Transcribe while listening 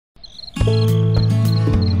Good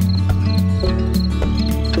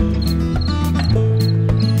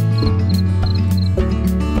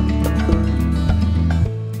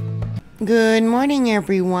morning,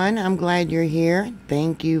 everyone. I'm glad you're here.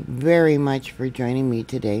 Thank you very much for joining me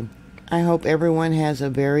today. I hope everyone has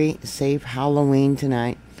a very safe Halloween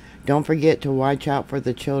tonight. Don't forget to watch out for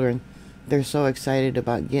the children. They're so excited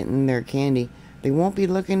about getting their candy. They won't be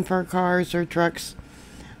looking for cars or trucks,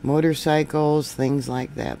 motorcycles, things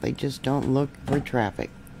like that. They just don't look for traffic.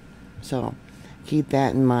 So keep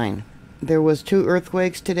that in mind. There was 2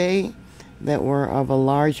 earthquakes today that were of a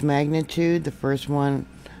large magnitude. The first one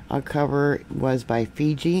I'll cover was by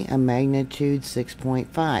Fiji, a magnitude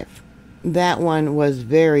 6.5. That one was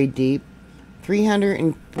very deep,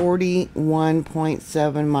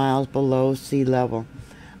 341.7 miles below sea level.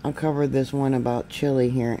 I'll cover this one about Chile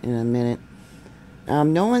here in a minute.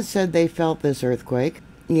 No one said they felt this earthquake.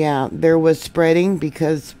 Yeah, there was spreading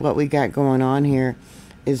because what we got going on here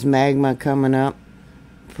is magma coming up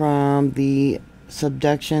from the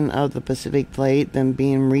subduction of the Pacific plate, then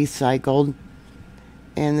being recycled.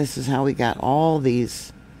 And this is how we got all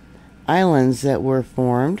these islands that were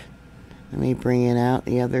formed. Let me bring it out.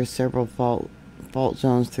 Yeah, there's several fault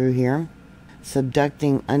zones through here.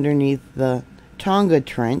 Subducting underneath the Tonga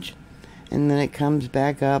Trench. And then it comes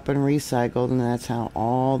back up and recycled. And that's how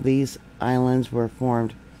all these islands were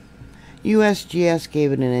formed. USGS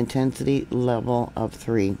gave it an intensity level of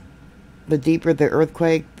 3. The deeper the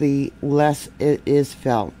earthquake, the less it is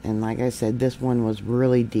felt. And like I said, this one was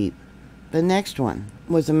really deep. The next one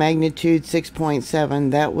was a magnitude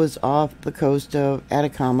 6.7. That was off the coast of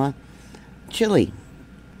Atacama, Chile.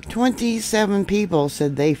 27 people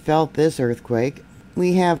said they felt this earthquake.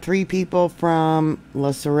 We have 3 people from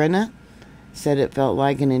La Serena said it felt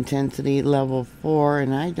like an intensity level 4,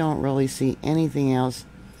 and I don't really see anything else.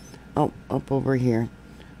 Oh, up over here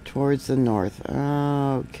towards the north.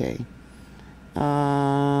 Okay.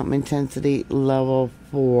 Intensity level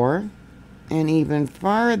 4. And even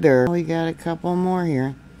farther, we got a couple more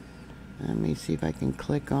here. Let me see if I can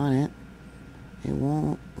click on it. It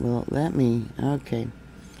won't, will it let me? Okay.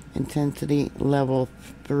 Intensity level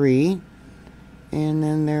 3. And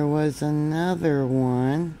then there was another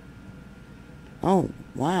one. Oh,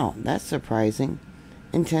 wow, that's surprising.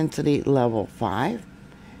 Intensity level 5.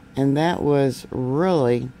 And that was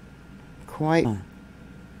really quite...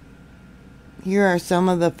 Here are some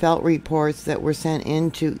of the felt reports that were sent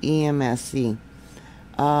into EMSC.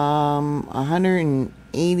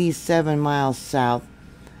 187 miles south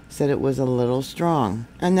said it was a little strong.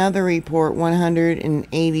 Another report,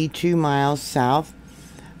 182 miles south,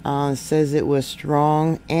 says it was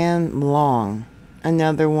strong and long.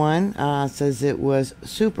 Another one says it was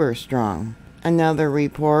super strong. Another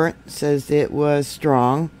report says it was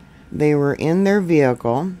strong. They were in their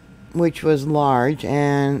vehicle, which was large,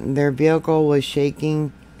 and their vehicle was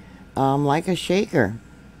shaking like a shaker.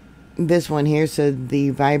 This one here said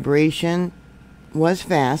the vibration was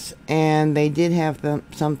fast, and they did have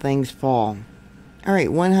some things fall. All right,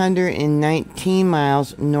 119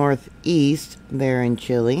 miles northeast there in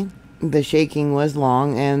Chile. The shaking was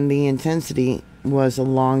long, and the intensity was a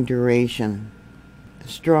long duration.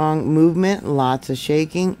 Strong movement, lots of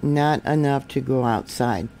shaking, not enough to go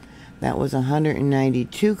outside. That was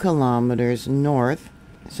 192 kilometers north,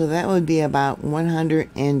 so that would be about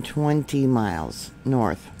 120 miles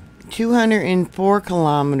north. 204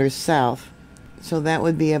 kilometers south, so that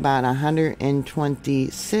would be about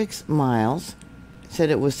 126 miles. Said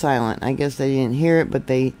it was silent. I guess they didn't hear it, but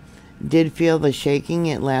they did feel the shaking.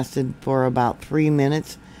 It lasted for about 3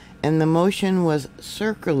 minutes, and the motion was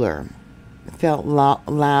circular. It felt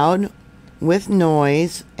loud with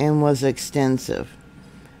noise and was extensive.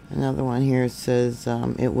 Another one here says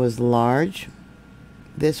it was large.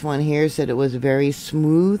 This one here said it was very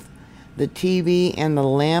smooth. The TV and the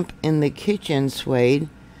lamp in the kitchen swayed.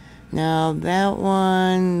 Now that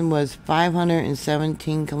one was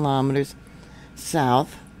 517 kilometers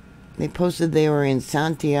south. They posted they were in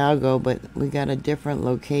Santiago, but we got a different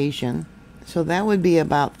location. So that would be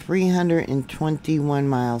about 321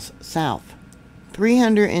 miles south.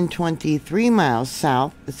 323 miles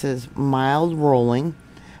south, it says mild rolling,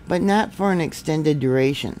 but not for an extended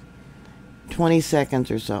duration. 20 seconds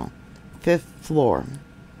or so. 5th floor.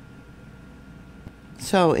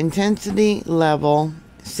 So intensity level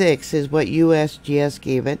 6 is what USGS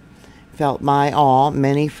gave it. Felt by all,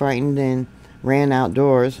 many frightened and ran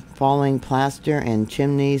outdoors. Falling plaster and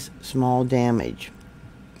chimneys, small damage.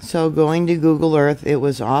 So going to Google Earth, it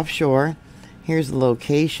was offshore. Here's the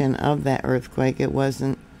location of that earthquake. It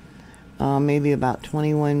wasn't maybe about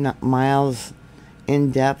 21 miles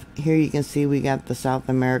in depth. Here you can see we got the South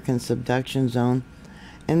American subduction zone,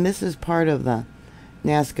 and this is part of the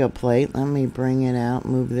Nazca plate. Let me bring it out,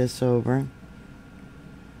 move this over.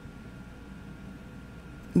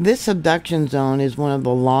 This subduction zone is one of the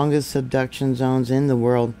longest subduction zones in the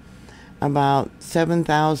world, about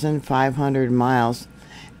 7,500 miles,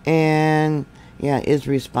 and yeah, is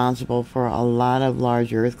responsible for a lot of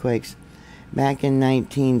large earthquakes. Back in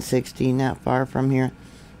 1960, not far from here,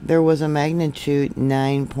 there was a magnitude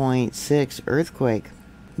 9.6 earthquake.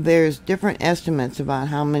 There's different estimates about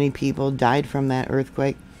how many people died from that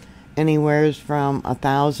earthquake, anywhere from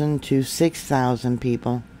 1,000 to 6,000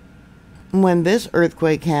 people. When this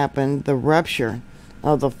earthquake happened, the rupture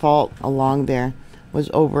of the fault along there was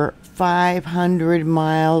over 500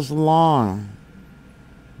 miles long.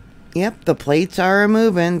 Yep, the plates are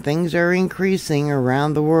moving. Things are increasing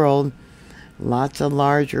around the world. Lots of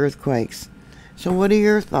large earthquakes. So what are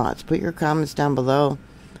your thoughts? Put your comments down below.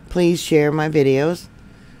 Please share my videos.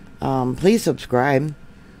 Please subscribe.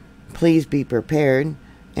 Please be prepared.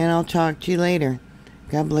 And I'll talk to you later.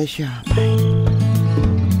 God bless you. Bye.